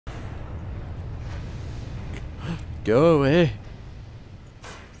Go away.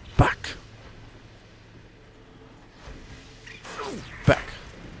 Back. Back.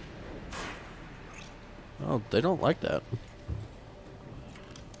 Oh, they don't like that.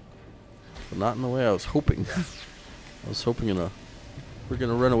 But not in the way I was hoping. I was hoping we're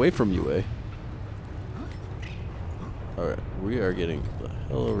gonna run away from you, eh? Alright, we are getting the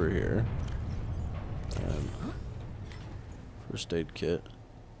hell over here. And first aid kit.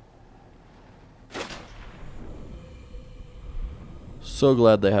 So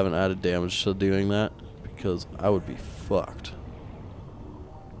glad they haven't added damage to doing that, because I would be fucked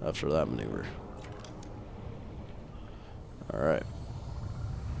after that maneuver. Alright.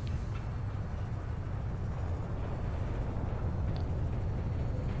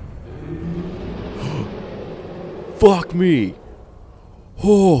 Fuck me!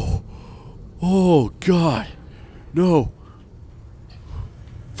 Oh! Oh, God! No!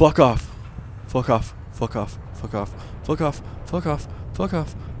 Fuck off! Fuck off! Fuck off! Fuck off! Fuck off! Fuck off! Fuck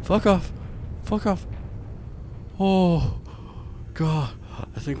off! Fuck off! Fuck off! Oh! God!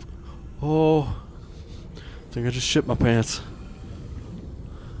 I think I just shit my pants.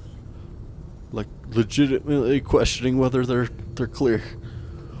 Like, legitimately questioning whether they're clear.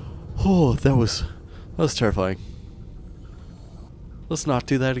 Oh, that was terrifying. Let's not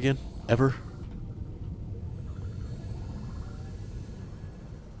do that again. Ever.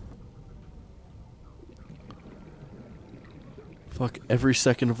 Fuck every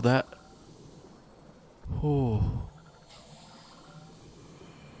second of that. Oh.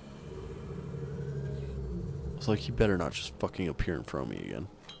 It's like, he better not just fucking appear in front of me again.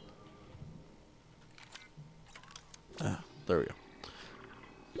 Ah, there we go.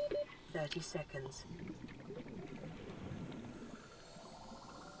 30 seconds.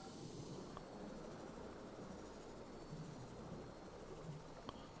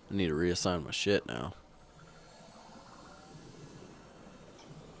 I need to reassign my shit now.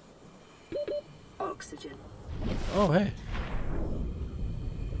 Oxygen. Oh, hey.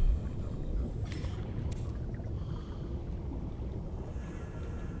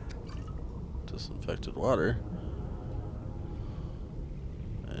 Disinfected water.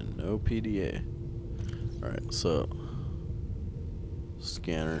 And no PDA. Alright, so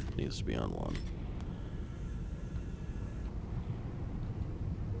scanner needs to be on 1.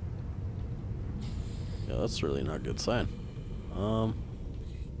 Yeah, that's really not a good sign.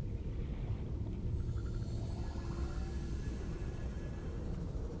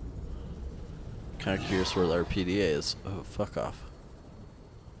 Kind of curious where our PDA is. Oh, fuck off.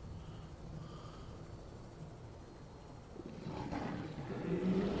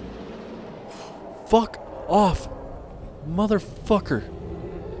 Fuck off, motherfucker.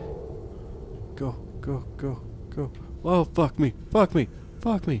 Go, go, go, go. Oh, fuck me, fuck me,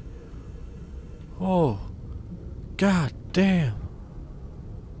 fuck me. Oh, god damn.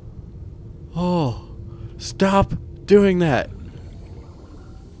 Oh, stop doing that.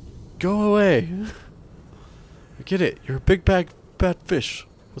 Go away. I get it. You're a big bad fish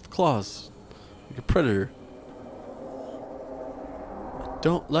with claws. Like a predator. I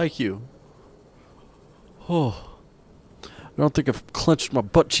don't like you. Oh, I don't think I've clenched my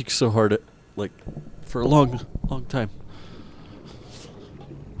butt cheeks so hard for a long time.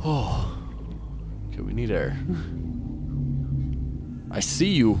 Oh, okay, we need air. I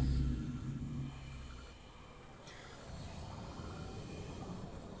see you.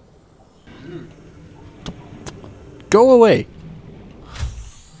 Go away.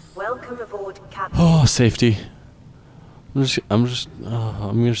 Welcome aboard, Captain. Oh, safety. I'm just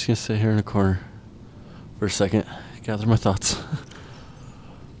gonna sit here in a corner for a second, gather my thoughts,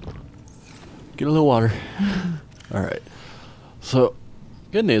 get a little water. All right. So,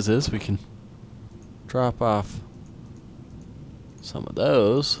 good news is we can drop off some of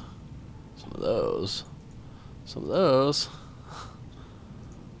those, some of those, some of those.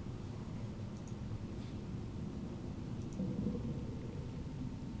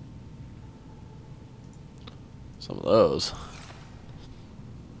 Some of those.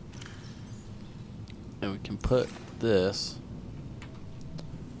 And we can put this.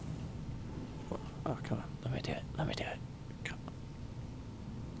 Oh, come on. Let me do it. Let me do it. Come on.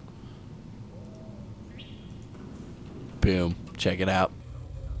 Boom. Check it out.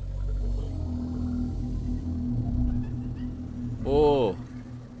 Oh.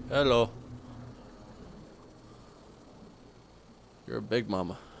 Hello. You're a big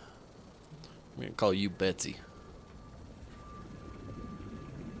mama. I'm gonna call you Betsy.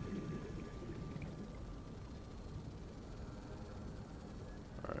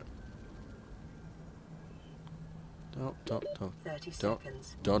 Don't 30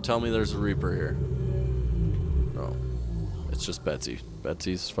 seconds. don't tell me there's a Reaper here. No. It's just Betsy.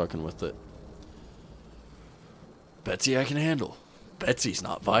 Betsy's fucking with it. Betsy I can handle. Betsy's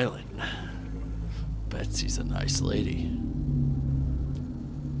not violent. Betsy's a nice lady.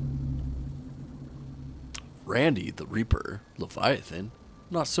 Randy, the Reaper, Leviathan,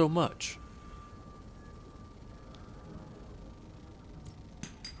 not so much.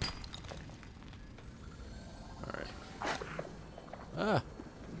 Alright. Ah,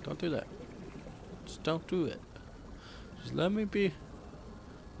 don't do that. Just don't do it. Just let me be.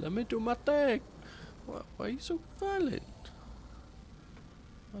 Let me do my thing. Why are you so violent?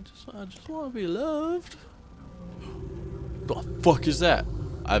 I just want to be loved. The fuck is that?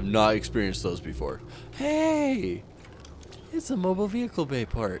 I've not experienced those before. Hey! It's a mobile vehicle bay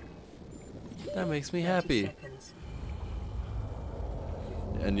part. That makes me happy. Seconds.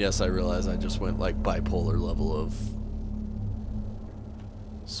 And yes, I realize I just went like bipolar level of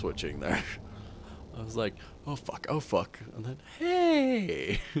switching there. I was like, oh fuck, oh fuck. And then,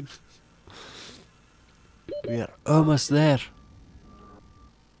 hey! We are almost there.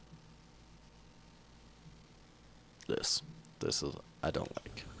 This is, I don't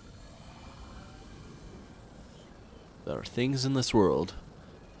like. There are things in this world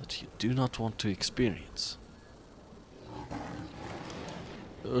that you do not want to experience.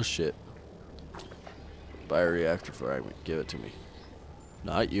 Oh shit. Bioreactor fragment, give it to me.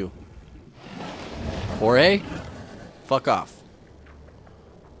 Not you. Jorge? Fuck off.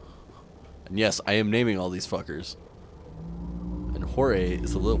 And yes, I am naming all these fuckers. And Jorge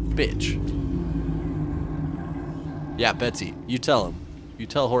is a little bitch. Yeah, Betsy, you tell him. You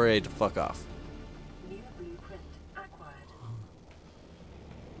tell Jorge to fuck off. New blueprint acquired.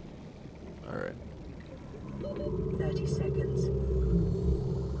 Alright. 30 seconds.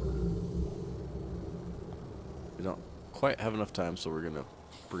 We don't quite have enough time, so we're gonna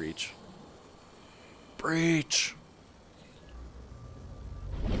breach. Breach!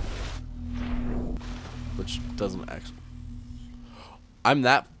 Which doesn't actually... I'm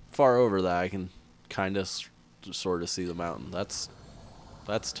that far over that I can kind of sort of see the mountain. That's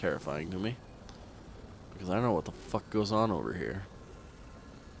terrifying to me. Because I don't know what the fuck goes on over here.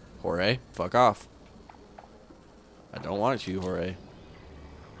 Jorge, fuck off. I don't want you, Jorge.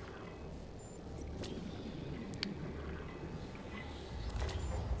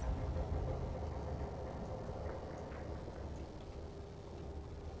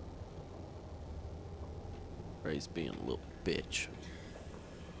 Jorge's being a little bitch.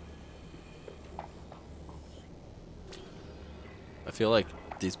 I feel like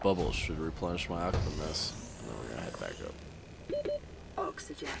these bubbles should replenish my optimus. And then we're gonna head back up.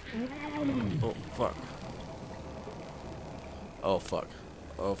 Oxygen. Oh fuck. Oh fuck.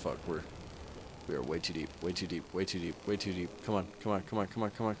 Oh fuck. We are way too deep. Way too deep. Way too deep. Way too deep. Come on. Come on. Come on. Come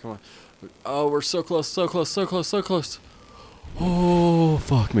on. Come on. Come on. Oh, we're so close. So close. So close. So close. Oh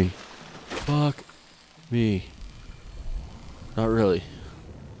fuck me. Fuck me. Not really.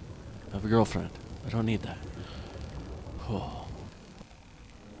 I have a girlfriend. I don't need that. Oh.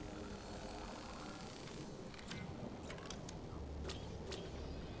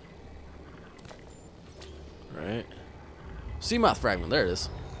 Right. Seamoth fragment. There it is.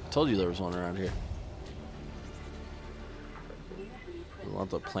 Told you there was one around here. We want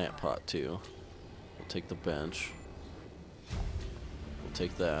the plant pot too. We'll take the bench. We'll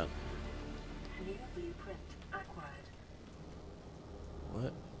take that. New blueprint acquired.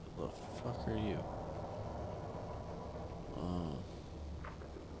 What the fuck are you? Oh.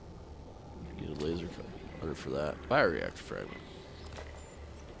 Need a laser cutter for that. Bioreactor fragment.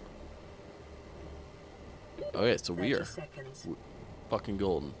 Okay, so we are fucking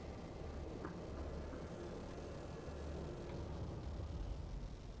golden.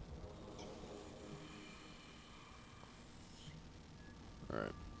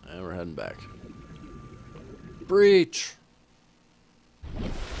 Alright, and we're heading back. Breach!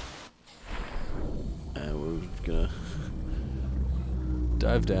 And we're gonna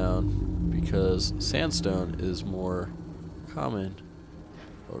dive down because sandstone is more common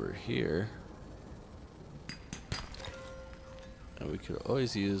over here. And we could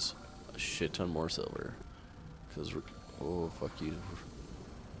always use a shit ton more silver. Because we're... Oh, fuck you.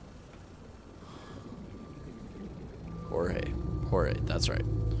 Jorge. Jorge, that's right.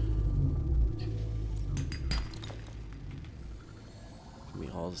 Give me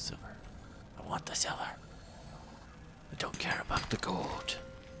all the silver. I want the silver. I don't care about the gold.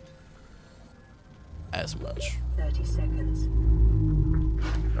 As much. 30 seconds.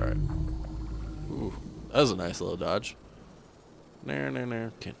 Alright. Ooh, that was a nice little dodge.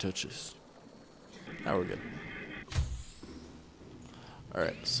 No, can't touch this. Now we're good.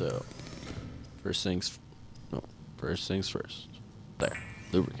 Alright, so first things, no, First things first. There.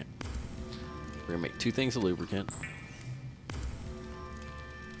 Lubricant. We're gonna make 2 things of lubricant.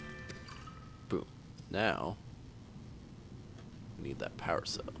 Boom. Now, we need that power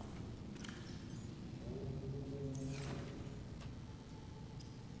cell.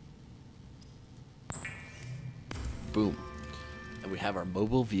 Boom. And we have our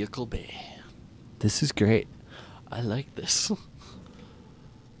mobile vehicle bay. This is great. I like this.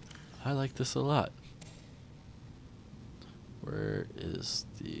 I like this a lot. Where is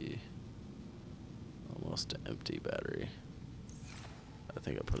the almost empty battery? I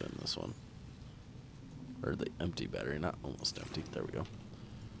think I put it in this one. Or the empty battery, not almost empty. There we go.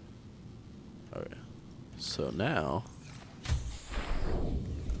 Okay. So now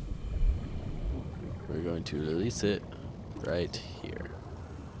we're going to release it right here.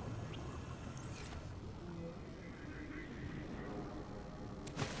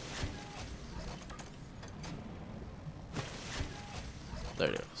 There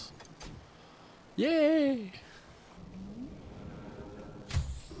it is. Yay!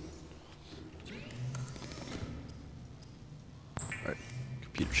 Alright,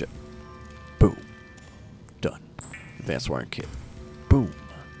 computer chip. Boom. Done. Advanced wiring kit. Boom.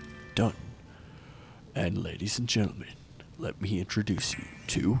 Done. And ladies and gentlemen, let me introduce you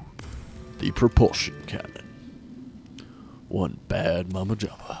to the propulsion cannon. One bad mama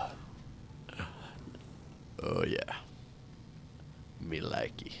jumper. Oh yeah. Me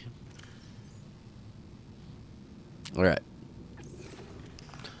likey. Alright.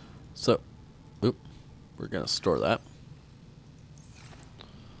 So, we're gonna store that.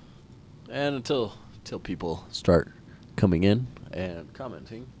 And until people start coming in and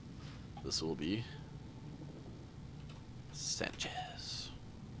commenting, this will be Sanchez.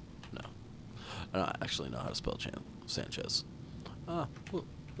 No. I don't actually know how to spell Sanchez. We'll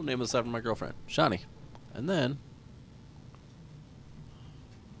name this after my girlfriend, Shani. And then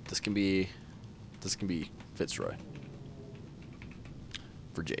this can be Fitzroy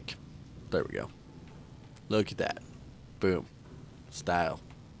for Jake. There we go. Look at that. Boom. Style.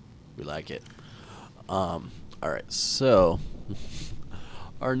 We like it. Alright, so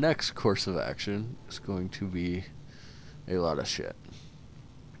our next course of action is going to be a lot of shit.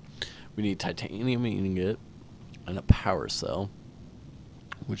 We need titanium ingot and a power cell.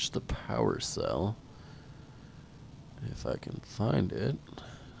 Which the power cell, if I can find it,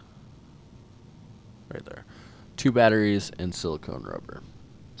 right there. 2 batteries and silicone rubber.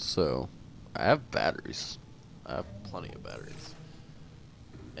 So, I have batteries. I have plenty of batteries.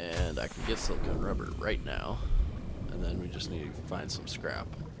 And I can get silicone rubber right now. And then we just need to find some scrap.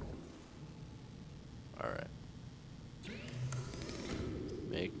 Alright.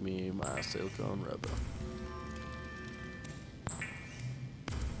 Make me my silicone rubber.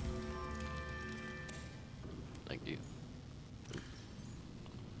 Thank you.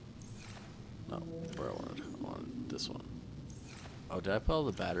 No, where I wanted this one. Oh, did I put all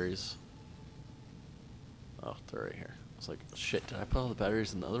the batteries? Oh, they're right here. I was like, shit, did I put all the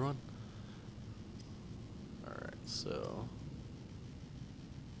batteries in the other one? Alright, so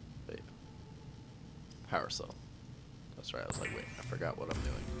wait. Power cell. That's right, I was like, wait, I forgot what I'm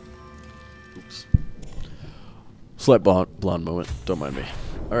doing. Oops. Slight blonde moment, don't mind me.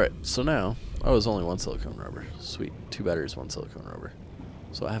 Alright, so now, oh, there's only 1 silicone rubber. Sweet, 2 batteries, 1 silicone rubber.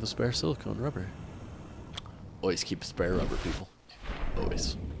 So I have a spare silicone rubber. Always keep a spare rubber, people.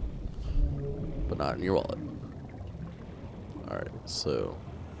 Always. But not in your wallet. Alright, so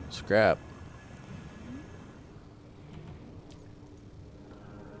scrap.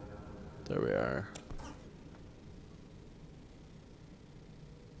 There we are.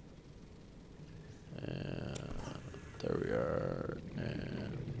 And there we are.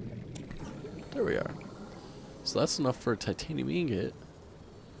 And there we are. So that's enough for a titanium ingot.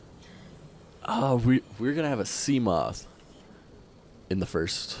 Oh, we're gonna have a sea moth in the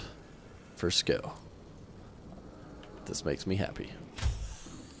first go. This makes me happy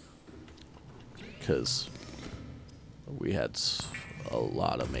because we had a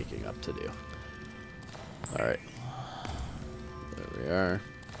lot of making up to do. All right, there we are.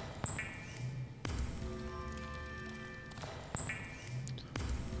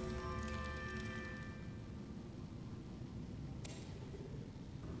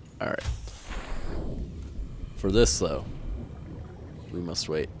 All right. For this, though, we must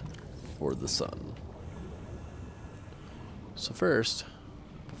wait for the sun. So first,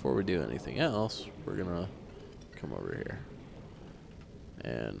 before we do anything else, we're gonna come over here.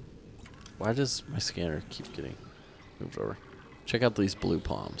 And why does my scanner keep getting moved over? Check out these blue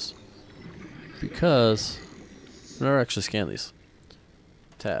palms. Because I've never actually scanned these.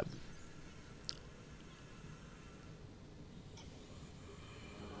 Tab.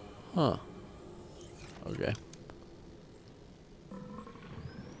 Huh. Okay.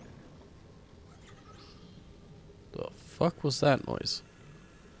 The fuck was that noise?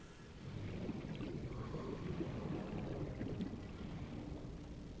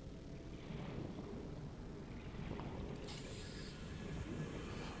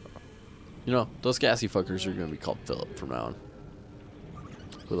 You know, those gassy fuckers are gonna be called Philip from now on.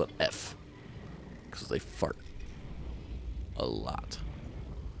 With an F. Because they fart. A lot.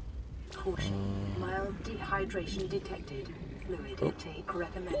 Caution. Mild dehydration detected. Fluid intake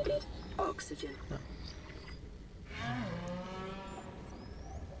recommended. Oxygen.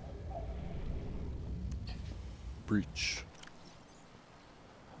 Breach.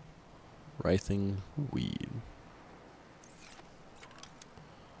 Writhing weed.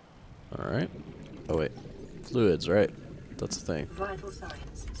 Alright. Oh wait. Fluids, right? That's the thing. Vital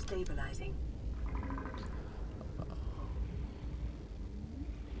signs stabilizing.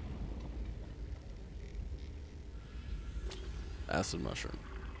 Acid mushroom.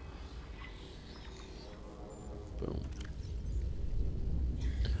 Boom.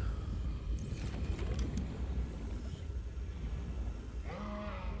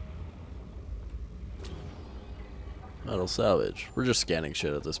 Metal salvage. We're just scanning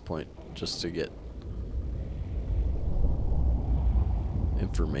shit at this point, just to get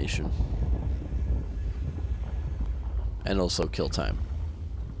information. And also kill time.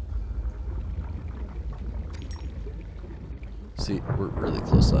 See, we're really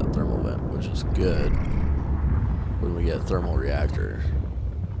close to that thermal vent, which is good. When we get a thermal reactor,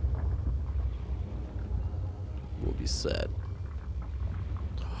 we'll be set.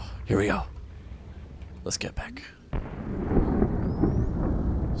 Here we go. Let's get back.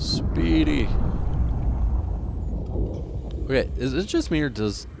 Speedy. Okay, is it just me or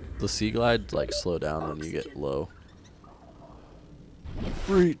does the sea glide like slow down when you get low?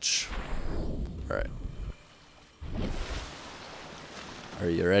 Breach. Alright. Are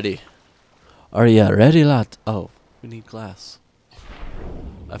you ready? Are you ready, lad? Oh, we need glass.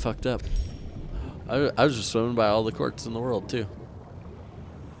 I fucked up. I was just swimming by all the quartz in the world, too.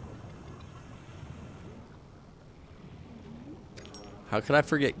 How could I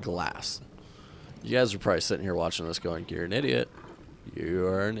forget glass? You guys are probably sitting here watching this going, you're an idiot. You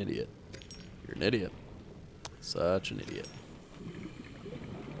are an idiot. You're an idiot. Such an idiot.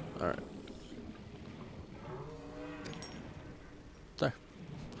 Alright. There.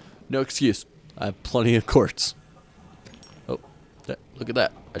 No excuse. I have plenty of quartz. Oh, look at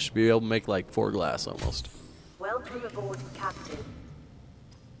that. I should be able to make like 4 glass almost. Welcome aboard, Captain.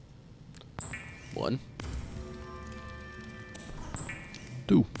 1.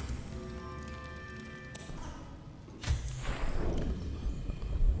 2.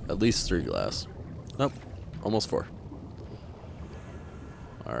 At least 3 glass. Nope. Almost 4.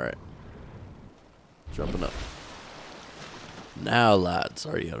 Alright. Jumping up. Now, lads,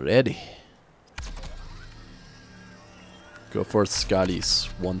 are you ready? Go forth, Scotties.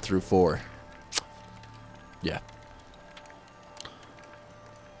 1 through 4. Yeah.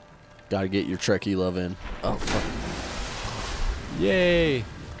 Gotta get your Trekkie love in. Oh, fuck. Yay!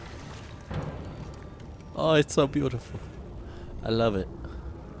 Oh, it's so beautiful. I love it.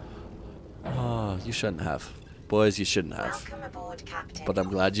 Oh, you shouldn't have. Boys, you shouldn't have. Welcome aboard, Captain. But I'm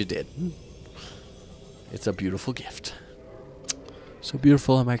glad you did. It's a beautiful gift. So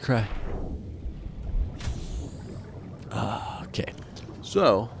beautiful I might cry. Okay.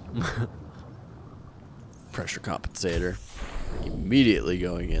 So, pressure compensator. Immediately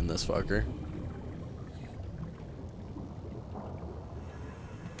going in this fucker.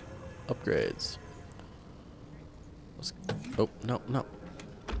 Upgrades. Oh, no, no.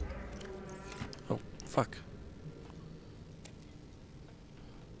 Oh, fuck.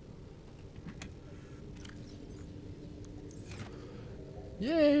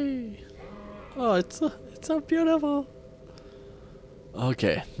 Yay! Oh, it's so beautiful.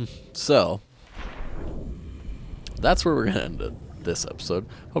 Okay, so that's where we're gonna end this episode.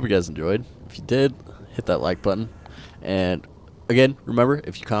 Hope you guys enjoyed. If you did, hit that like button. And again, remember,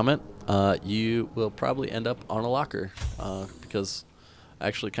 if you comment, you will probably end up on a locker because I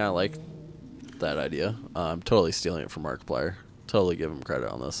actually kind of like that idea. I'm totally stealing it from Markiplier. Totally give him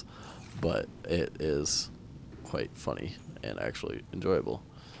credit on this, but it is quite funny and actually enjoyable.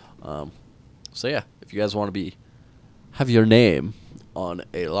 So yeah, if you guys want to have your name on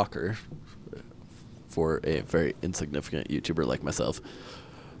a locker for a very insignificant YouTuber like myself,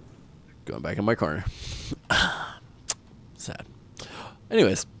 going back in my corner. Sad.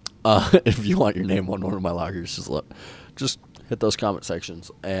 Anyways, if you want your name on one of my lockers, just hit those comment sections.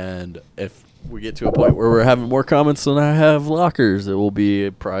 And if we get to a point where we're having more comments than I have lockers, it will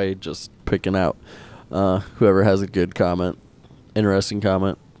be probably just picking out whoever has a good comment, interesting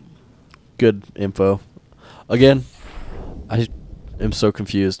comment, good info. Again, I am so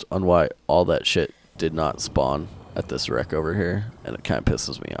confused on why all that shit did not spawn at this wreck over here, and it kind of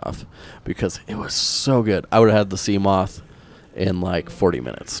pisses me off because it was so good. I would have had the sea moth in like 40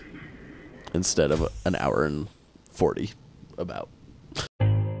 minutes instead of an hour and 40 about.